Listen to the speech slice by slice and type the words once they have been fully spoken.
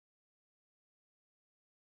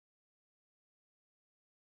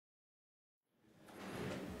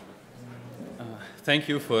thank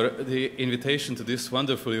you for the invitation to this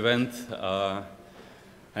wonderful event,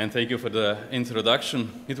 and thank you for the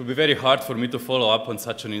introduction. It will be very hard for me to follow up on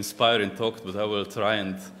such an inspiring talk, but I will try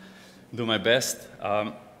and do my best.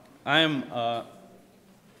 I am a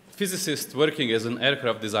physicist working as an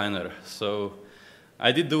aircraft designer, so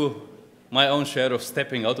I did do my own share of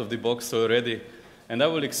stepping out of the box already, and I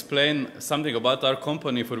will explain something about our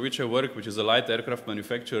company for which I work, which is a light aircraft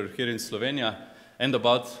manufacturer here in Slovenia, and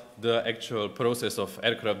about the actual process of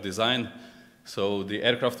aircraft design. So the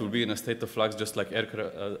aircraft will be in a state of flux, just like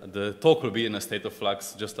the talk will be in a state of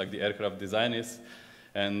flux, just like the aircraft design is.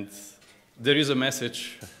 And there is a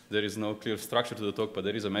message. There is no clear structure to the talk, but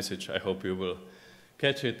there is a message. I hope you will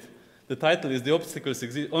catch it. The title is "The Obstacles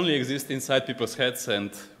Only Exist Inside People's Heads,"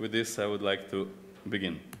 and with this I would like to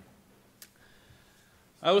begin.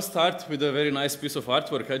 I will start with a very nice piece of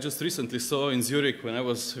artwork I just recently saw in Zurich when I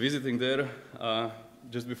was visiting there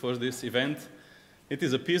just before this event. It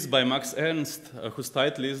is a piece by Max Ernst, whose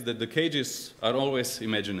title is that the cages are always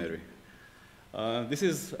imaginary. This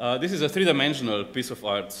is a three-dimensional piece of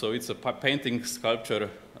art, so it's a painting, sculpture,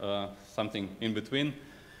 something in between.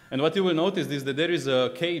 And what you will notice is that there is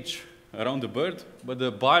a cage around the bird, but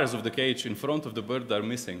the bars of the cage in front of the bird are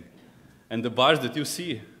missing. And the bars that you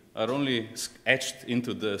see are only etched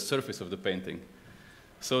into the surface of the painting.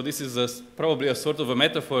 So this is probably a sort of a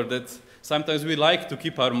metaphor that sometimes we like to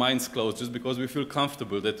keep our minds closed just because we feel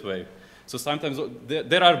comfortable that way. So sometimes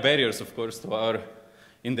there are barriers, of course, to our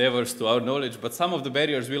endeavors, to our knowledge, but some of the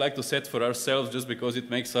barriers we like to set for ourselves just because it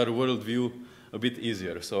makes our worldview a bit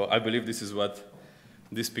easier. So I believe this is what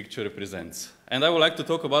this picture represents. And I would like to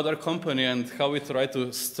talk about our company and how we try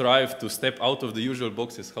to strive to step out of the usual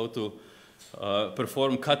boxes, how to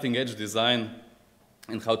perform cutting-edge design,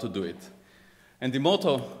 and how to do it. And the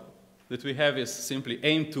motto that we have is simply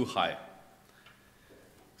aim too high.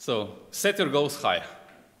 So set your goals high.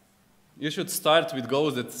 You should start with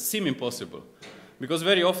goals that seem impossible, because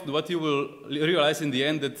very often what you will realize in the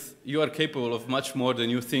end that you are capable of much more than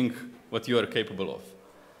you think what you are capable of.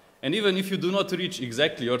 And even if you do not reach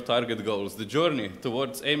exactly your target goals, the journey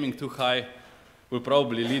towards aiming too high will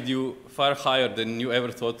probably lead you far higher than you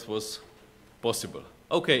ever thought was possible.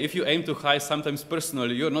 Okay, if you aim too high, sometimes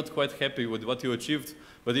personally you're not quite happy with what you achieved,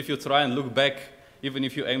 but if you try and look back, even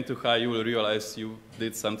if you aim too high, you will realize you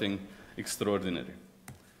did something extraordinary.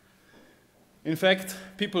 In fact,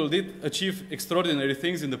 people did achieve extraordinary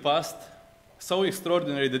things in the past, so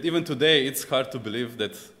extraordinary that even today it's hard to believe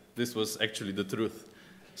that this was actually the truth.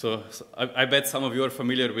 So I bet some of you are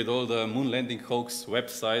familiar with all the moon landing hoax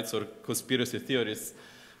websites or conspiracy theorists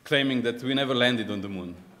claiming that we never landed on the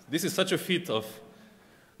moon. This is such a feat of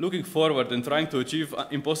looking forward and trying to achieve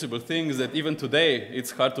impossible things that even today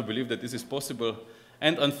it's hard to believe that this is possible.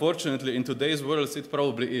 And unfortunately, in today's world, it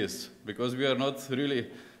probably is, because we are not really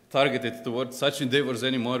targeted towards such endeavors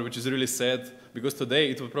anymore, which is really sad, because today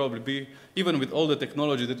it will probably be, even with all the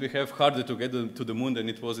technology that we have, harder to get to the moon than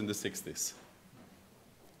it was in the 60s.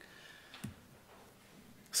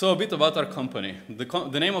 So a bit about our company.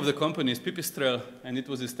 The name of the company is Pipistrel, and it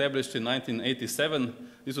was established in 1987.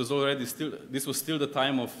 This was still the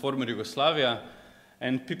time of former Yugoslavia,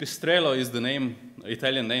 and Pipistrello is the name,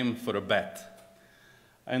 Italian name for a bat.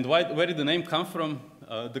 And where did the name come from?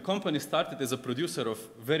 The company started as a producer of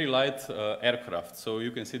very light aircraft. So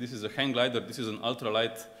you can see this is a hang glider, this is an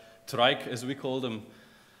ultralight trike, as we call them.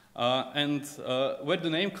 Where the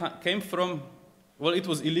name came from, well, it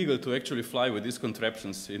was illegal to actually fly with these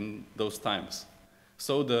contraptions in those times.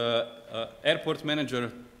 So the airport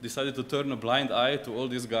manager decided to turn a blind eye to all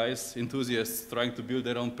these guys, enthusiasts, trying to build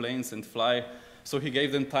their own planes and fly. So he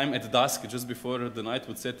gave them time at dusk, just before the night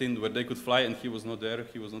would set in, where they could fly, and he was not there.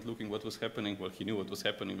 He was not looking what was happening. Well, he knew what was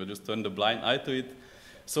happening, but just turned a blind eye to it.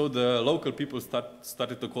 So the local people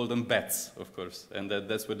started to call them bats, of course, and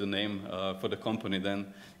that's where the name for the company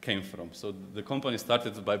then came from. So the company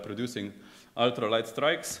started by producing ultralight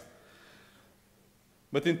strikes.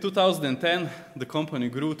 But in 2010, the company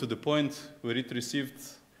grew to the point where it received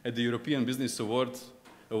at the European Business Awards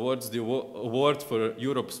the award for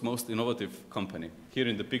Europe's most innovative company. Here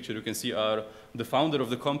in the picture you can see the founder of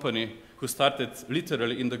the company, who started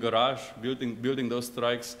literally in the garage building those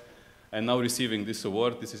strikes, and now receiving this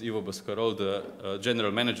award. This is Ivo Baskarol, the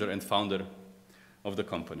general manager and founder of the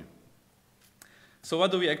company. So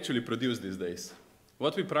what do we actually produce these days?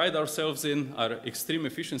 What we pride ourselves in are extreme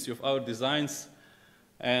efficiency of our designs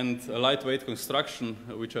and a lightweight construction,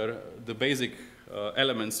 which are the basic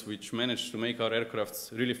elements which manage to make our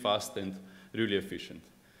aircrafts really fast and really efficient.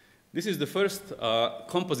 This is the first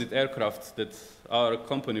composite aircraft that our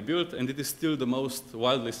company built, and it is still the most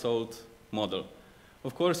widely sold model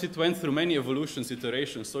Of course, it went through many evolutions,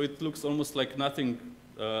 iterations, so it looks almost like nothing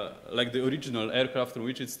like the original aircraft from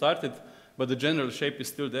which it started, but the general shape is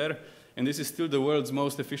still there, and this is still the world's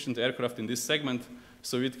most efficient aircraft in this segment,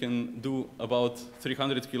 so it can do about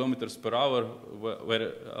 300 kilometers per hour,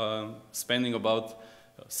 spending about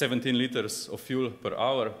 17 liters of fuel per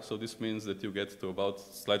hour, so this means that you get to about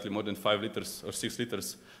slightly more than 5 liters or 6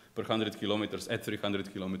 liters per 100 kilometers at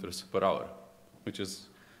 300 kilometers per hour, which is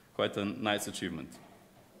quite a nice achievement.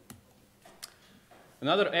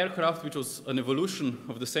 Another aircraft which was an evolution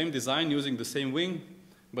of the same design using the same wing,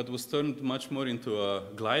 but was turned much more into a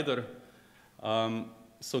glider.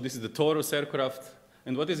 So this is the Taurus aircraft.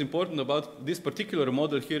 And what is important about this particular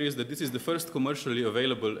model here is that this is the first commercially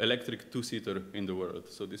available electric two-seater in the world.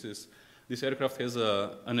 So this aircraft has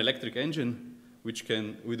an electric engine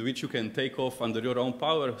with which you can take off under your own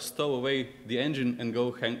power, stow away the engine, and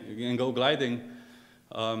go gliding.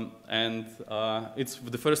 It's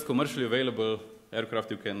the first commercially available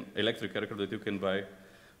electric aircraft that you can buy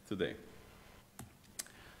today.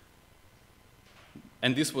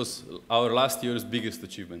 And this was our last year's biggest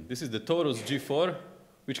achievement. This is the Taurus G4,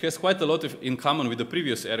 which has quite a lot in common with the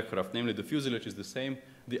previous aircraft, namely the fuselage is the same,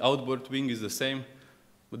 the outboard wing is the same,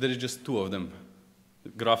 but there is just two of them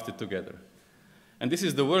grafted together. And this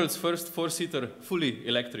is the world's first four-seater fully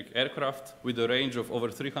electric aircraft with a range of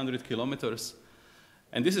over 300 kilometers.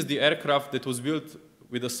 And this is the aircraft that was built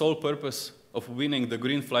with the sole purpose of winning the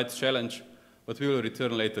Green Flight Challenge, but we will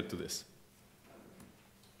return later to this.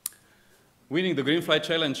 Winning the Green Flight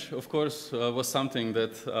Challenge, of course, was something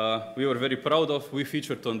that we were very proud of. We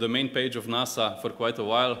featured on the main page of NASA for quite a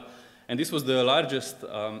while, and this was the largest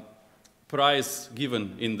prize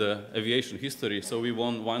given in the aviation history, so we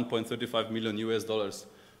won $1.35 million US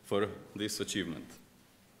for this achievement.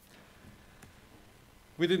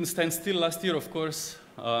 We didn't stand still last year, of course.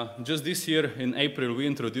 Just this year, in April, we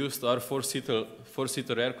introduced our four-seater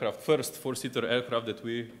aircraft, first four-seater aircraft that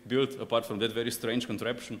we built, apart from that very strange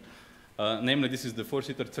contraption. Namely, this is the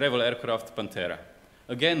four-seater travel aircraft Panthera.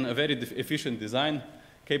 Again, a very efficient design,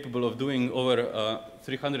 capable of doing over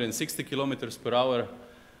 360 kilometers per hour,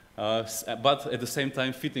 but at the same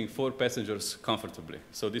time fitting 4 passengers comfortably.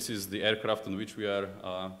 So this is the aircraft on which we are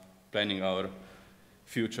planning our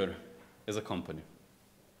future as a company.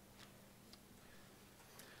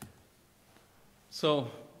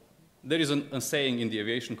 So there is a saying in the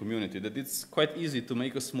aviation community that it's quite easy to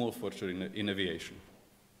make a small fortune in aviation.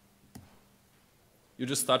 You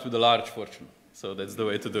just start with a large fortune. So that's the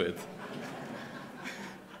way to do it.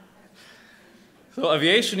 So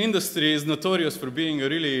aviation industry is notorious for being a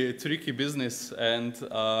really tricky business, and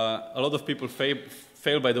a lot of people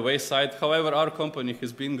fail by the wayside. However, our company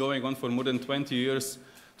has been going on for more than 20 years,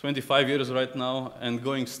 25 years right now, and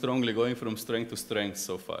going strongly, going from strength to strength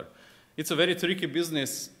so far. It's a very tricky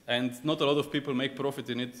business, and not a lot of people make profit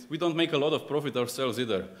in it. We don't make a lot of profit ourselves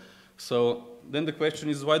either. So then the question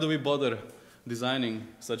is, why do we bother designing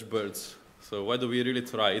such birds? So why do we really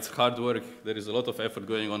try? It's hard work. There is a lot of effort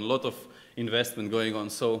going on, a lot of investment going on.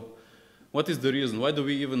 So what is the reason? Why do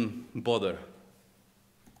we even bother?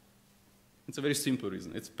 It's a very simple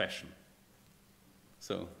reason. It's passion.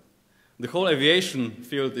 So the whole aviation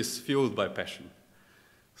field is fueled by passion.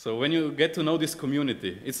 So when you get to know this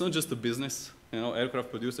community, it's not just a business. You know, aircraft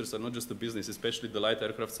producers are not just a business, especially the light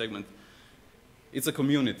aircraft segment. It's a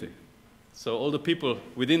community. So all the people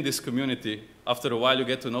within this community, after a while you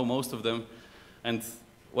get to know most of them, and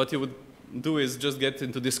what you would do is just get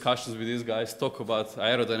into discussions with these guys, talk about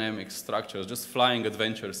aerodynamics, structures, just flying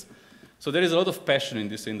adventures. So there is a lot of passion in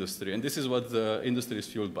this industry, and this is what the industry is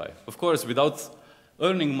fueled by. Of course, without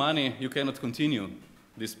earning money, you cannot continue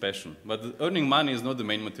this passion. But earning money is not the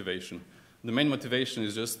main motivation. The main motivation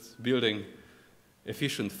is just building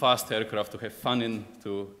efficient, fast aircraft to have fun in,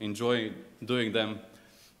 to enjoy doing them.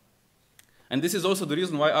 And this is also the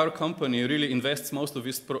reason why our company really invests most of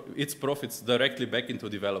its profits directly back into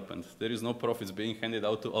development. There is no profits being handed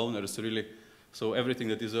out to owners, really. So everything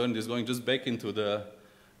that is earned is going just back into the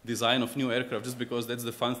design of new aircraft, just because that's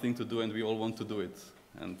the fun thing to do and we all want to do it.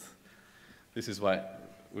 And this is why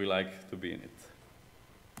we like to be in it.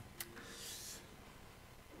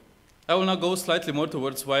 I will now go slightly more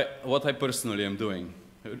towards what I personally am doing.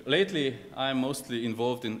 Lately, I'm mostly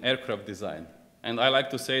involved in aircraft design. And I like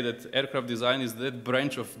to say that aircraft design is that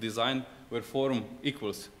branch of design where form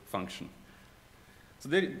equals function. So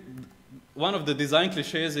one of the design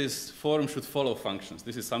cliches is form should follow functions.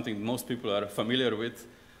 This is something most people are familiar with.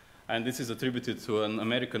 And this is attributed to an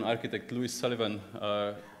American architect, Louis Sullivan,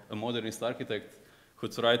 a modernist architect, who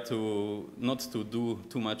tried to not to do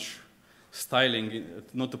too much styling,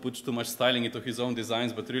 not to put too much styling into his own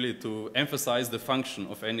designs, but really to emphasize the function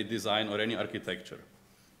of any design or any architecture.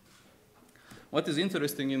 What is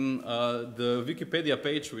interesting in the Wikipedia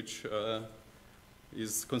page, which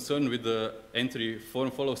is concerned with the entry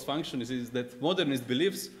form follows function, is that modernist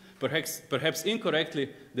believes, perhaps incorrectly,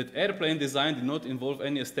 that airplane design did not involve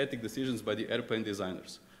any aesthetic decisions by the airplane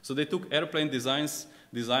designers. So they took airplane design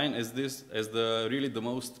as really the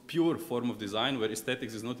most pure form of design, where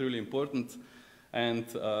aesthetics is not really important, and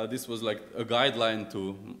this was like a guideline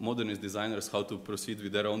to modernist designers how to proceed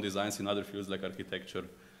with their own designs in other fields like architecture,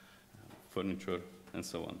 furniture, and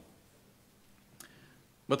so on.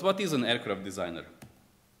 But what is an aircraft designer?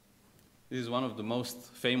 This is one of the most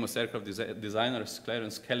famous aircraft designers,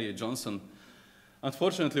 Clarence Kelly Johnson.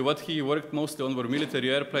 Unfortunately, what he worked mostly on were military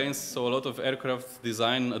airplanes, so a lot of aircraft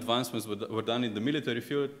design advancements were done in the military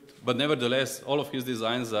field, but nevertheless, all of his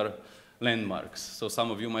designs are landmarks. So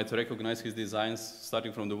some of you might recognize his designs,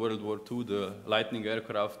 starting from the World War II, the Lightning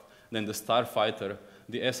aircraft, then the Starfighter,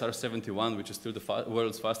 the SR-71, which is still the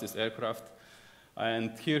world's fastest aircraft.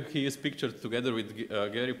 And here he is pictured together with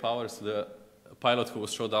Gary Powers, the pilot who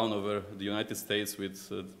was shot down over the United States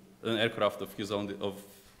with an aircraft of his own,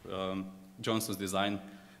 Johnson's design,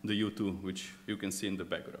 the U-2, which you can see in the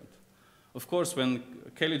background. Of course, when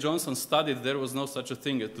Kelly Johnson studied, there was no such a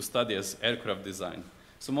thing to study as aircraft design.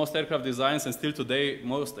 So most aircraft designs, and still today,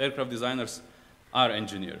 most aircraft designers are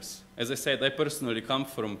engineers. As I said, I personally come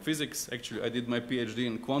from physics. Actually, I did my PhD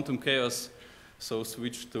in quantum chaos, so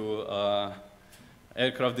switch to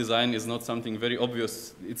aircraft design is not something very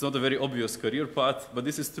obvious. It's not a very obvious career path, but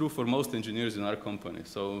this is true for most engineers in our company.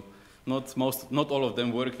 So not all of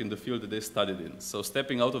them work in the field that they studied in. So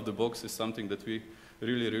stepping out of the box is something that we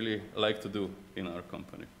really, really like to do in our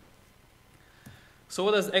company. So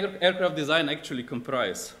what does aircraft design actually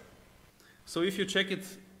comprise? So if you check it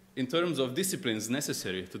in terms of disciplines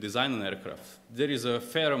necessary to design an aircraft, there is a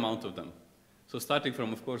fair amount of them. So starting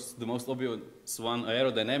from, of course, the most obvious one,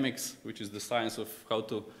 aerodynamics, which is the science of how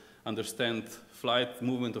to understand flight,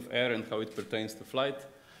 movement of air, and how it pertains to flight.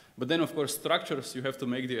 But then, of course, structures. You have to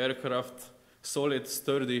make the aircraft solid,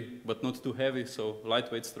 sturdy, but not too heavy. So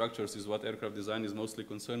lightweight structures is what aircraft design is mostly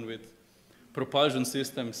concerned with. Propulsion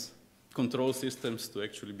systems, control systems to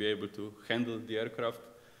actually be able to handle the aircraft.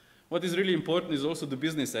 What is really important is also the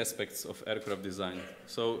business aspects of aircraft design.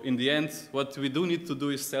 So in the end, what we do need to do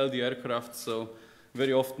is sell the aircraft. So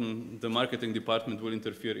very often the marketing department will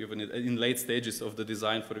interfere even in late stages of the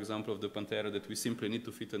design, for example, of the Pantera, that we simply need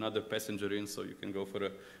to fit another passenger in so you can go for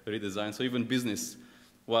a redesign. So even business,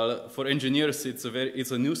 while for engineers it's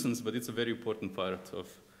a nuisance, but it's a very important part of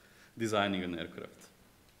designing an aircraft.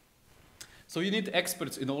 So you need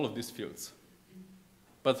experts in all of these fields.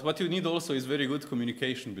 But what you need also is very good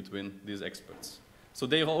communication between these experts. So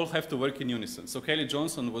they all have to work in unison. So Kelly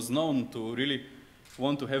Johnson was known to really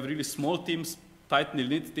want to have really small teams, tightly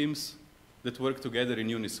knit teams that work together in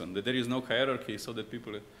unison, that there is no hierarchy so that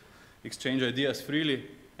people exchange ideas freely.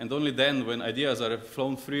 And only then, when ideas are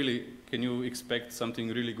flown freely, can you expect something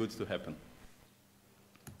really good to happen.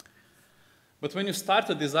 But when you start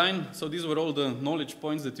a design, so these were all the knowledge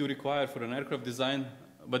points that you require for an aircraft design,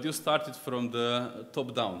 but you started from the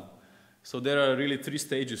top down. So there are really 3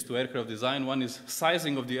 stages to aircraft design. One is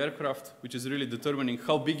sizing of the aircraft, which is really determining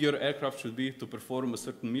how big your aircraft should be to perform a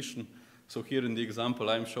certain mission. So here in the example,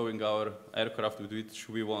 I'm showing our aircraft with which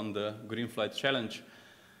we won the Green Flight Challenge.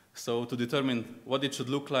 So to determine what it should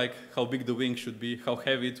look like, how big the wing should be, how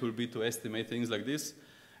heavy it will be, to estimate things like this.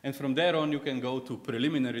 And from there on, you can go to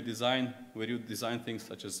preliminary design, where you design things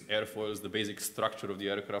such as airfoils, the basic structure of the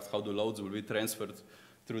aircraft, how the loads will be transferred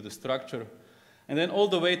through the structure. And then all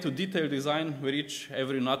the way to detailed design, where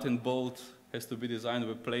every nut and bolt has to be designed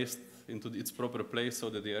and placed into its proper place so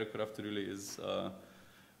that the aircraft really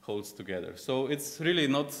holds together. So it's really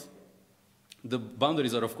not, the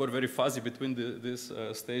boundaries are of course very fuzzy between these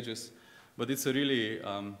stages, but it's a really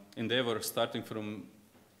endeavor starting from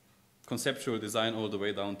conceptual design all the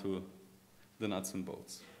way down to the nuts and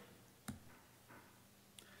bolts.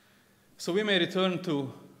 So we may return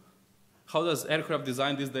to how does aircraft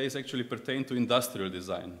design these days actually pertain to industrial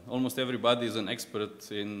design? Almost everybody is an expert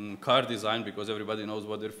in car design because everybody knows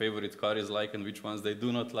what their favorite car is like and which ones they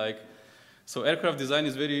do not like. So aircraft design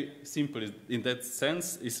is very simple in that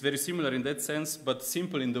sense. It's very similar in that sense, but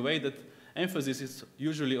simple in the way that emphasis is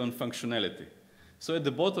usually on functionality. So at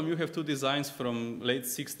the bottom, you have 2 designs from late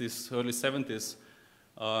 60s, early 70s,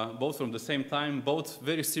 both from the same time, both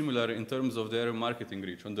very similar in terms of their marketing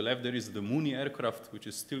reach. On the left, there is the Mooney aircraft, which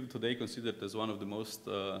is still today considered as one of the most,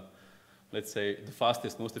 let's say, the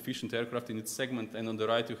fastest, most efficient aircraft in its segment. And on the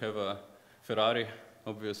right, you have a Ferrari,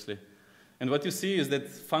 obviously. And what you see is that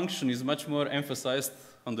function is much more emphasized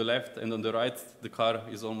on the left, and on the right, the car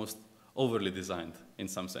is almost overly designed in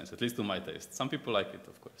some sense, at least to my taste. Some people like it,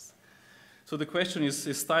 of course. So the question is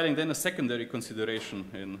styling then a secondary consideration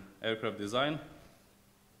in aircraft design?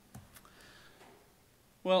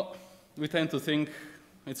 Well, we tend to think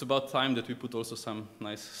it's about time that we put also some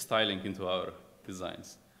nice styling into our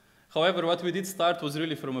designs. However, what we did start was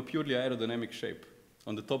really from a purely aerodynamic shape.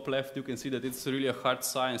 On the top left, you can see that it's really a hard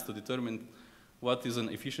science to determine what is an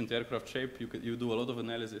efficient aircraft shape. You do a lot of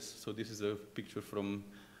analysis. So this is a picture from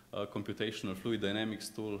a computational fluid dynamics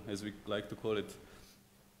tool, as we like to call it,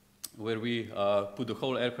 where we put the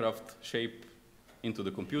whole aircraft shape into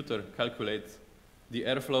the computer, calculate the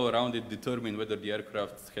airflow around it, determine whether the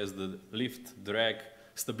aircraft has the lift, drag,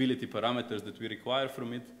 stability parameters that we require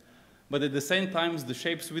from it. But at the same time, the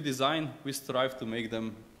shapes we design, we strive to make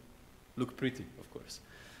them look pretty, of course.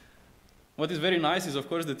 What is very nice is, of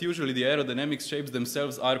course, that usually the aerodynamic shapes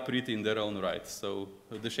themselves are pretty in their own right. So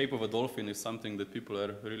the shape of a dolphin is something that people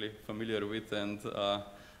are really familiar with, and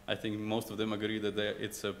I think most of them agree that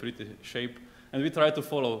it's a pretty shape. And we try to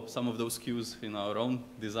follow some of those cues in our own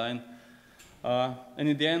design. And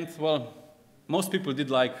in the end, well, most people did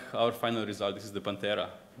like our final result. This is the Pantera,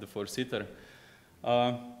 the four-seater.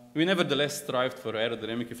 We nevertheless strived for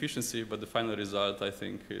aerodynamic efficiency, but the final result, I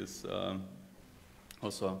think, is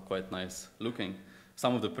also quite nice looking.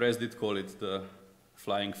 Some of the press did call it the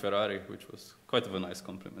flying Ferrari, which was quite of a nice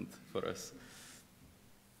compliment for us.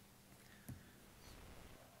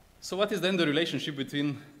 So what is then the relationship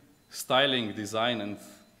between styling, design, and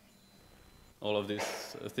all of these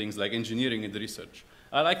things like engineering and research?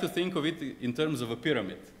 I like to think of it in terms of a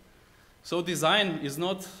pyramid. So design is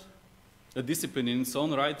not a discipline in its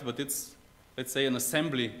own right, but it's, let's say, an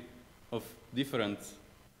assembly of different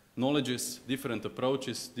knowledges, different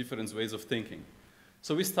approaches, different ways of thinking.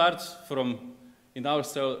 So we start from, in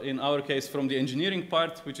our case, from the engineering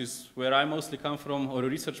part, which is where I mostly come from, or a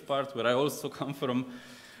research part, where I also come from.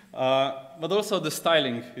 But also the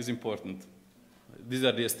styling is important. These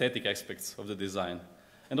are the aesthetic aspects of the design.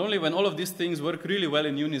 And only when all of these things work really well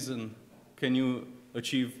in unison can you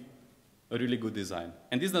achieve a really good design.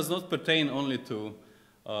 And this does not pertain only to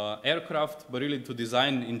aircraft, but really to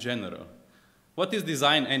design in general. What is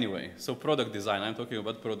design anyway? So product design, I'm talking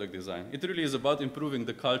about product design. It really is about improving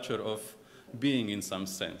the culture of being in some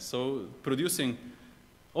sense. So producing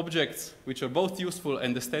objects which are both useful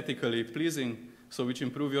and aesthetically pleasing, so which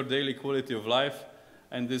improve your daily quality of life.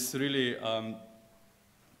 And this really,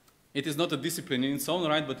 it is not a discipline in its own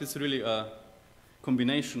right, but it's really a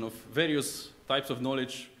combination of various types of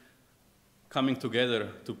knowledge coming together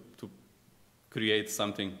to create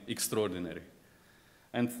something extraordinary.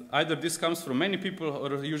 And either this comes from many people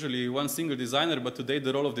or usually one single designer, but today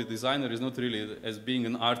the role of the designer is not really as being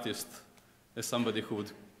an artist, as somebody who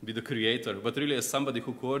would be the creator, but really as somebody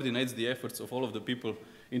who coordinates the efforts of all of the people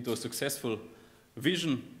into a successful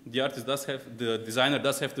vision. The designer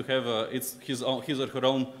does have to have his or her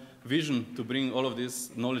own vision to bring all of these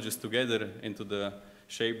knowledges together into the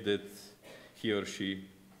shape that he or she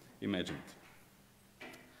imagined.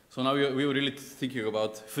 So now we were really thinking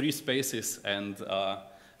about free spaces and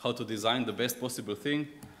how to design the best possible thing.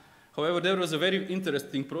 However, there was a very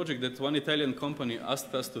interesting project that one Italian company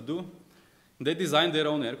asked us to do. They designed their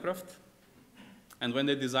own aircraft, and when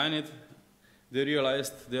they designed it, they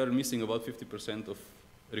realized they are missing about 50% of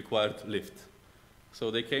required lift.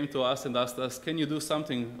 So they came to us and asked us, can you do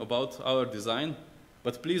something about our design,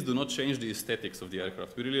 but please do not change the aesthetics of the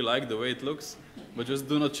aircraft. We really like the way it looks, but just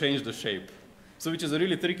do not change the shape. So which is a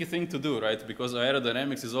really tricky thing to do, right? Because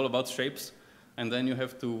aerodynamics is all about shapes, and then you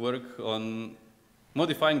have to work on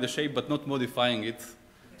modifying the shape, but not modifying it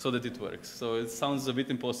so that it works. So it sounds a bit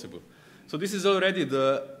impossible. So this is already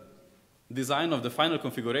the design of the final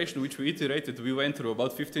configuration, which we iterated. We went through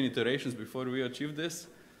about 15 iterations before we achieved this.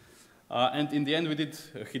 And in the end, we did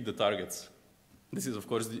hit the targets. This is, of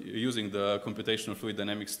course, using the computational fluid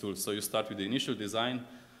dynamics tool. So you start with the initial design,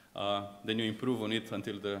 then you improve on it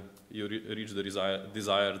until you reach the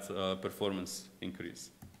desired performance increase.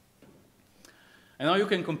 And now you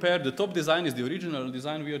can compare. The top design is the original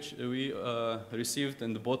design we received,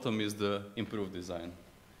 and the bottom is the improved design.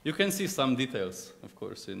 You can see some details, of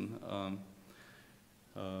course, in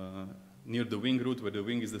near the wing root, where the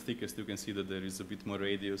wing is the thickest. You can see that there is a bit more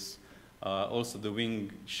radius. Also, the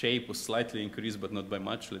wing shape was slightly increased, but not by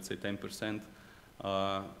much, let's say 10%.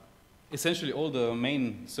 Essentially, all the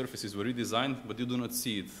main surfaces were redesigned, but you do not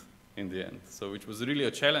see it in the end. So it was really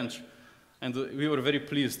a challenge, and we were very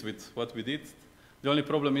pleased with what we did. The only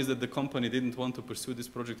problem is that the company didn't want to pursue this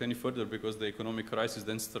project any further because the economic crisis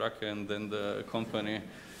then struck, and then the company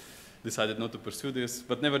decided not to pursue this,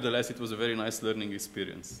 but nevertheless, it was a very nice learning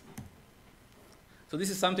experience. So this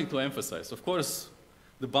is something to emphasize. Of course,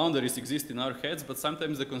 the boundaries exist in our heads, but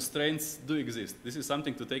sometimes the constraints do exist. This is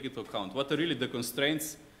something to take into account. What are really the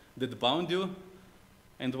constraints that bound you,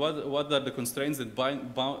 and what are the constraints that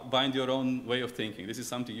bind your own way of thinking? This is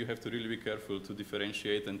something you have to really be careful to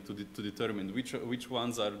differentiate and to determine which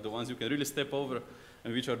ones are the ones you can really step over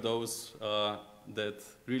and which are those that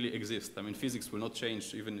really exist. I mean, physics will not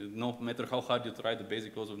change, even no matter how hard you try, the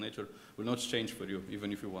basic laws of nature will not change for you,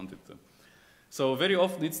 even if you wanted to. So very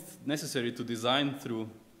often it's necessary to design through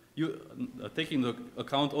taking into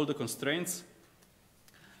account all the constraints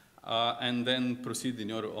and then proceed in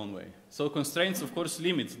your own way. So constraints, of course,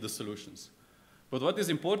 limit the solutions. But what is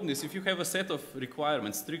important is if you have a set of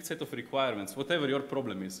requirements, strict set of requirements, whatever your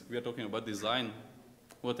problem is, we are talking about design,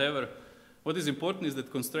 whatever, what is important is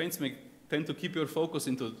that constraints tend to keep your focus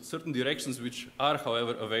into certain directions which are,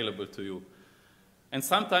 however, available to you. And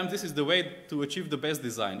sometimes this is the way to achieve the best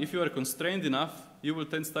design. If you are constrained enough, you will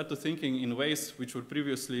then start to thinking in ways which were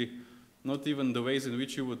previously not even the ways in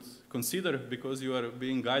which you would consider because you are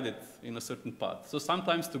being guided in a certain path. So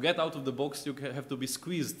sometimes to get out of the box, you have to be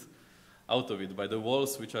squeezed out of it by the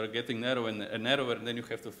walls which are getting narrower and narrower, and then you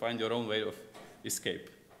have to find your own way of escape.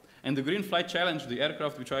 And the Green Flight Challenge, the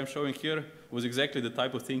aircraft which I'm showing here, was exactly the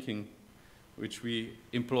type of thinking which we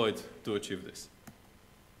employed to achieve this.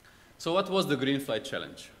 So what was the Green Flight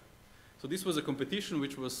Challenge? So this was a competition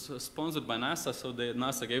which was sponsored by NASA, so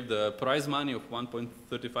NASA gave the prize money of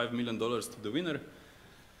 $1.35 million to the winner,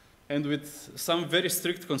 and with some very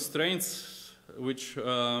strict constraints which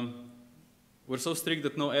were so strict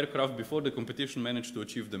that no aircraft before the competition managed to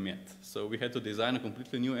achieve them yet. So we had to design a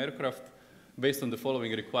completely new aircraft based on the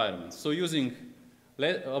following requirements. So using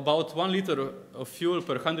about 1 liter of fuel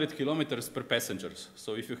per 100 kilometers per passengers.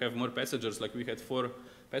 So if you have more passengers, like we had 4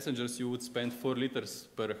 passengers, you would spend 4 liters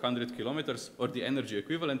per 100 kilometers, or the energy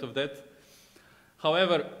equivalent of that.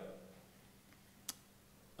 However,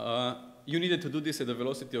 you needed to do this at a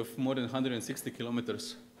velocity of more than 160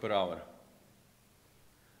 kilometers per hour,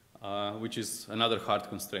 which is another hard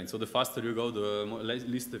constraint. So the faster you go, the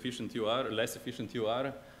less efficient you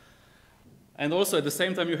are. And also, at the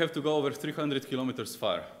same time, you have to go over 300 kilometers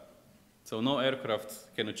far. So no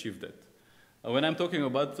aircraft can achieve that. When I'm talking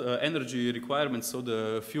about energy requirements, so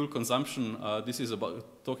the fuel consumption, this is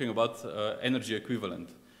talking about energy equivalent.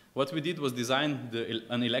 What we did was design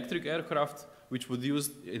an electric aircraft which would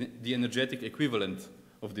use the energetic equivalent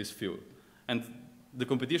of this fuel. And the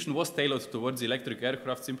competition was tailored towards electric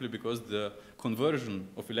aircraft simply because the conversion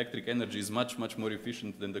of electric energy is much, much more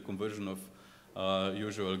efficient than the conversion of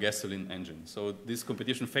usual gasoline engine. So this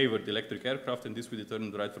competition favored electric aircraft, and this we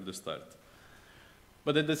determined right from the start.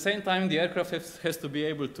 But at the same time, the aircraft has to be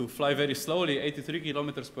able to fly very slowly, 83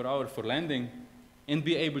 kilometers per hour for landing, and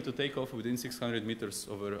be able to take off within 600 meters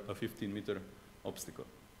over a 15-meter obstacle.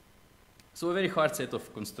 So a very hard set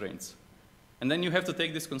of constraints. And then you have to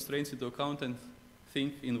take these constraints into account and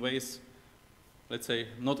think in ways, let's say,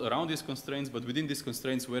 not around these constraints, but within these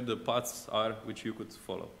constraints where the paths are which you could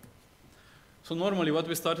follow. So normally what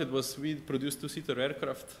we started was we produced 2-seater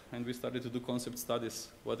aircraft, and we started to do concept studies,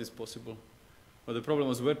 what is possible. But the problem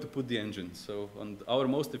was where to put the engine. So our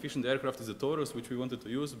most efficient aircraft is the Taurus, which we wanted to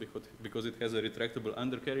use because it has a retractable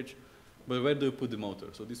undercarriage. But where do you put the motor?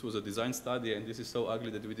 So this was a design study, and this is so ugly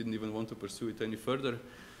that we didn't even want to pursue it any further.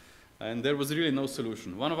 And there was really no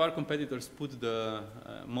solution. One of our competitors put the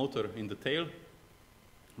motor in the tail,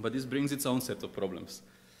 but this brings its own set of problems.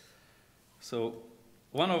 So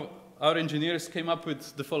one of our engineers came up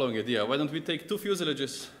with the following idea. Why don't we take 2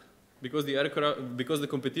 fuselages, because the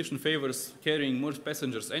competition favors carrying more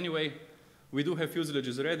passengers anyway, we do have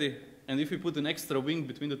fuselages ready, and if we put an extra wing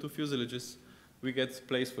between the 2 fuselages, we get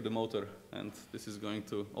place for the motor, and this is going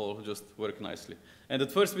to all just work nicely. And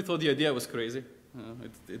at first we thought the idea was crazy.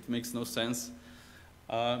 It makes no sense.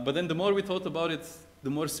 But then the more we thought about it, the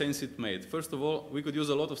more sense it made. First of all, we could use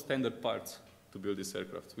a lot of standard parts to build this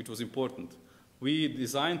aircraft, which was important. We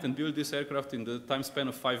designed and built this aircraft in the time span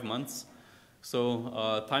of 5 months.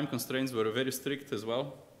 So time constraints were very strict as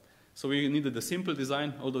well. So we needed a simple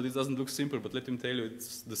design, although this doesn't look simple, but let me tell you,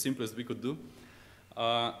 it's the simplest we could do.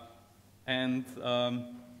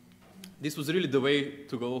 This was really the way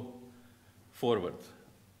to go forward.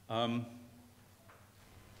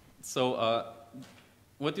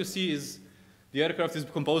 What you see is the aircraft is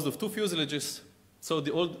composed of 2 fuselages. So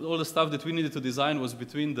all the stuff that we needed to design was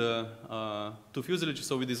between the 2 fuselages.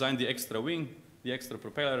 So we designed the extra wing, the extra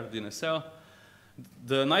propeller, the nacelle.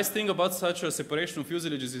 The nice thing about such a separation of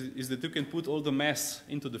fuselages is that you can put all the mass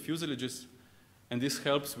into the fuselages, and this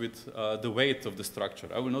helps with the weight of the structure.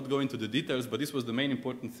 I will not go into the details, but this was the main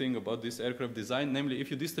important thing about this aircraft design, namely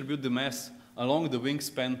if you distribute the mass along the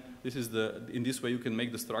wingspan, in this way you can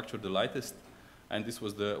make the structure the lightest, and this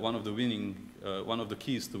was one of the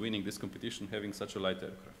keys to winning this competition, having such a light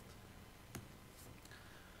aircraft.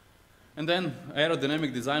 And then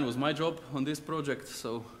aerodynamic design was my job on this project,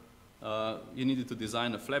 so you needed to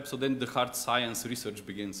design a flap. So then the hard science research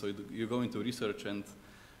begins. So you go into research and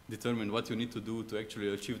determine what you need to do to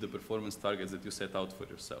actually achieve the performance targets that you set out for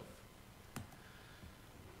yourself.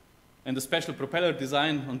 And the special propeller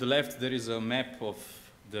design, on the left, there is a map of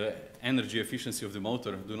the energy efficiency of the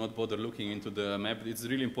motor. Do not bother looking into the map. It's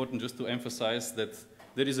really important just to emphasize that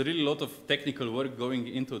there is a really lot of technical work going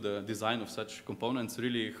into the design of such components,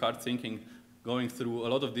 really hard thinking, going through a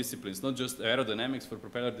lot of disciplines, not just aerodynamics for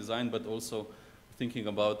propeller design, but also thinking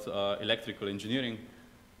about electrical engineering.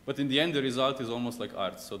 But in the end, the result is almost like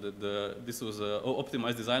art. So that this was an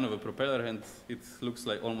optimized design of a propeller, and it looks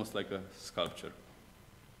like almost like a sculpture.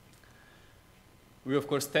 We, of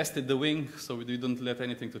course, tested the wing, so we didn't let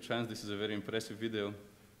anything to chance. This is a very impressive video.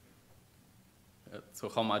 So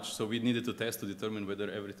how much? So we needed to test to determine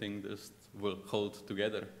whether everything just will hold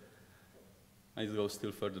together. And it goes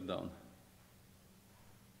still further down.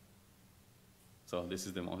 So this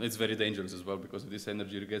is the moment. It's very dangerous as well, because if this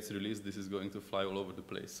energy gets released, this is going to fly all over the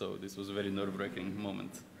place. So this was a very nerve-wracking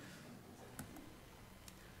moment.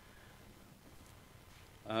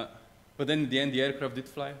 But then in the end, the aircraft did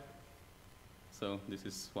fly. So this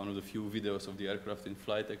is one of the few videos of the aircraft in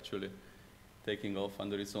flight, actually, taking off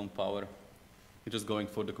under its own power. It's just going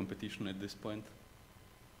for the competition at this point,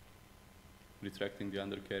 retracting the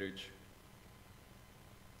undercarriage,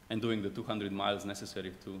 and doing the 200 miles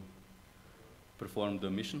necessary to perform the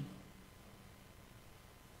mission.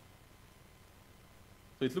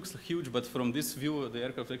 So it looks huge, but from this view, the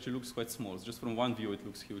aircraft actually looks quite small. Just from one view, it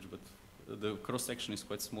looks huge, but the cross-section is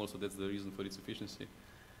quite small, so that's the reason for its efficiency.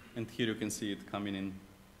 And here you can see it coming in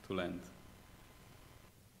to land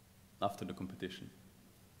after the competition.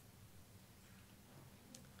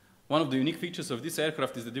 One of the unique features of this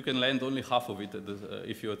aircraft is that you can land only half of it.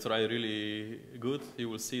 If you try really good, you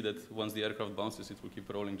will see that once the aircraft bounces, it will keep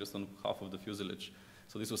rolling just on half of the fuselage.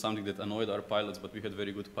 So this was something that annoyed our pilots, but we had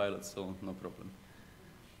very good pilots, so no problem.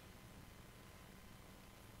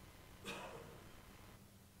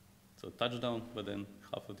 So touchdown, but then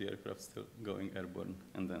half of the aircraft still going airborne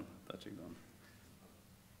and then touching down.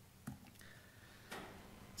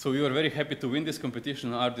 So we were very happy to win this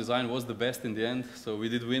competition. Our design was the best in the end, so we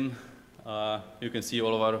did win. You can see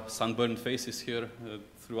all of our sunburned faces here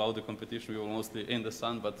throughout the competition. We were mostly in the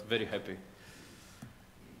sun, but very happy.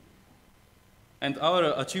 And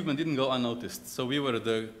our achievement didn't go unnoticed. So we were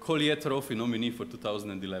the Collier Trophy nominee for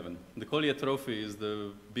 2011. The Collier Trophy is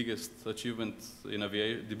the biggest achievement in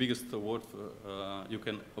aviation, the biggest award you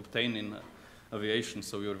can obtain in aviation.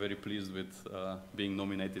 So we were very pleased with being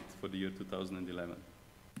nominated for the year 2011.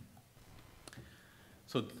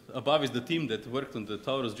 So above is the team that worked on the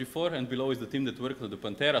Taurus G4, and below is the team that worked on the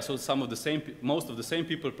Pantera. So most of the same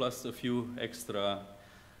people, plus a few extra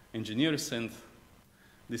engineers, and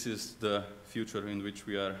this is the future in which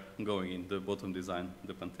we are going in, the bottom design,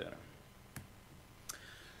 the Pantera.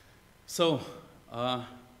 So how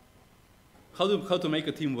to make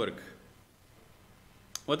a team work?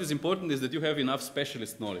 What is important is that you have enough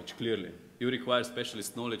specialist knowledge, clearly. You require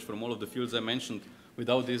specialist knowledge from all of the fields I mentioned.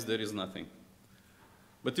 Without this, there is nothing.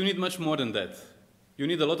 But you need much more than that. You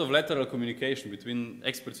need a lot of lateral communication between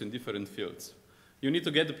experts in different fields. You need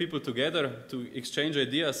to get the people together to exchange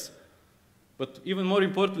ideas. But even more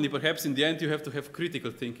importantly, perhaps in the end, you have to have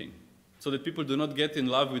critical thinking, so that people do not get in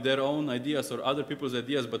love with their own ideas or other people's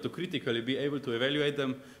ideas, but to critically be able to evaluate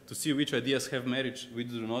them, to see which ideas have merit, which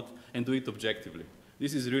do not, and do it objectively.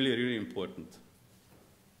 This is really, really important.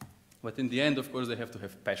 But in the end, of course, they have to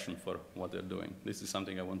have passion for what they're doing. This is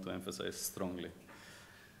something I want to emphasize strongly.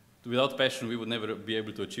 Without passion, we would never be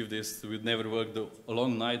able to achieve this. We would never work the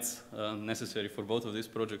long nights necessary for both of these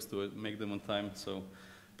projects to make them on time. So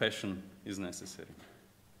passion is necessary.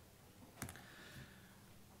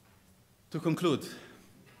 To conclude,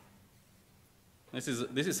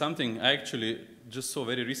 this is something I actually just saw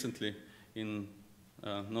very recently in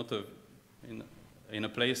a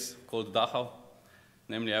place called Dachau.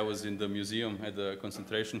 Namely, I was in the museum at the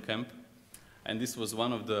concentration camp, and this was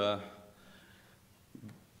one of the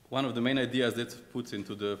main ideas that put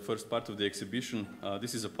into the first part of the exhibition.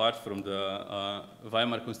 This is a part from the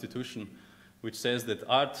Weimar Constitution, which says that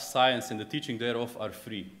art, science, and the teaching thereof are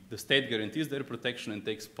free. The state guarantees their protection and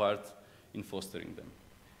takes part in fostering them.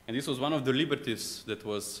 And this was one of the liberties that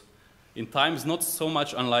was in times not so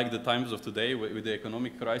much unlike the times of today with the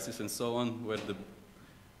economic crisis and so on, where the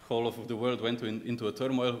whole of the world went into a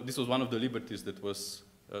turmoil, this was one of the liberties that was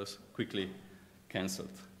quickly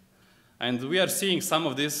cancelled. And we are seeing some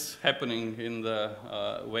of this happening in the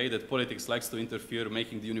way that politics likes to interfere,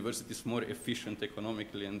 making the universities more efficient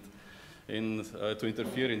economically and to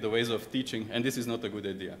interfere in the ways of teaching, and this is not a good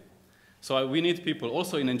idea. So we need people,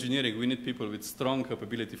 also in engineering, we need people with strong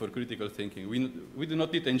capability for critical thinking. We do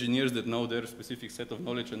not need engineers that know their specific set of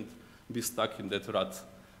knowledge and be stuck in that rut.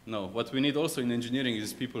 No, what we need also in engineering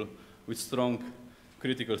is people with strong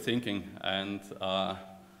critical thinking, and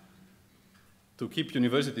to keep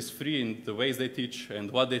universities free in the ways they teach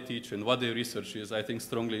and what their research is, I think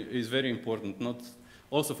strongly is very important, not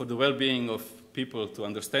also for the well-being of people to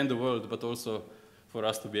understand the world, but also for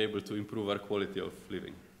us to be able to improve our quality of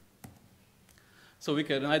living. So we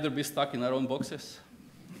can either be stuck in our own boxes,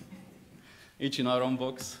 each in our own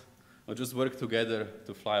box, or just work together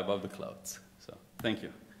to fly above the clouds. So, thank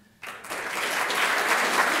you.